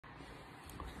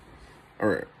All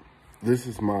right, this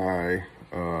is my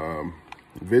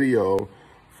video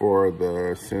for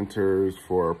the Centers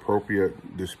for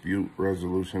Appropriate Dispute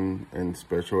Resolution and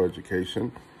Special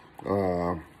Education.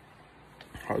 I'll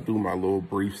do my little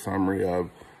brief summary of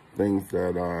things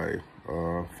that I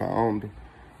found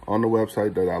on the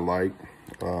website that I liked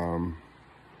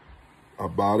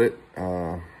about it.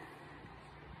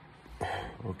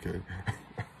 Okay,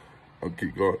 I'll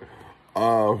keep going.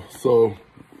 So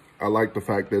I like the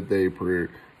fact that they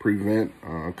prevent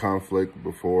conflict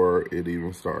before it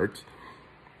even starts.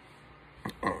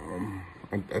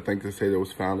 I think they say it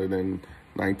was founded in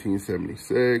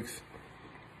 1976.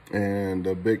 And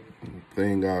the big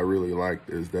thing I really liked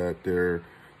is that they're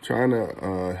trying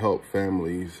to help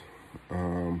families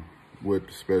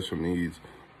with special needs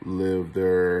live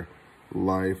their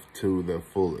life to the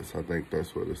fullest. I think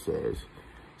that's what it says.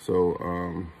 So,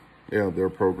 yeah, their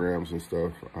programs and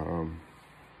stuff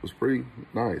was pretty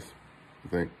nice, I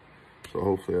think. So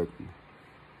hopefully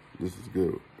this is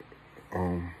good.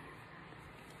 All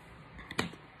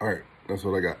right, that's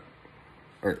what I got.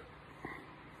 All right.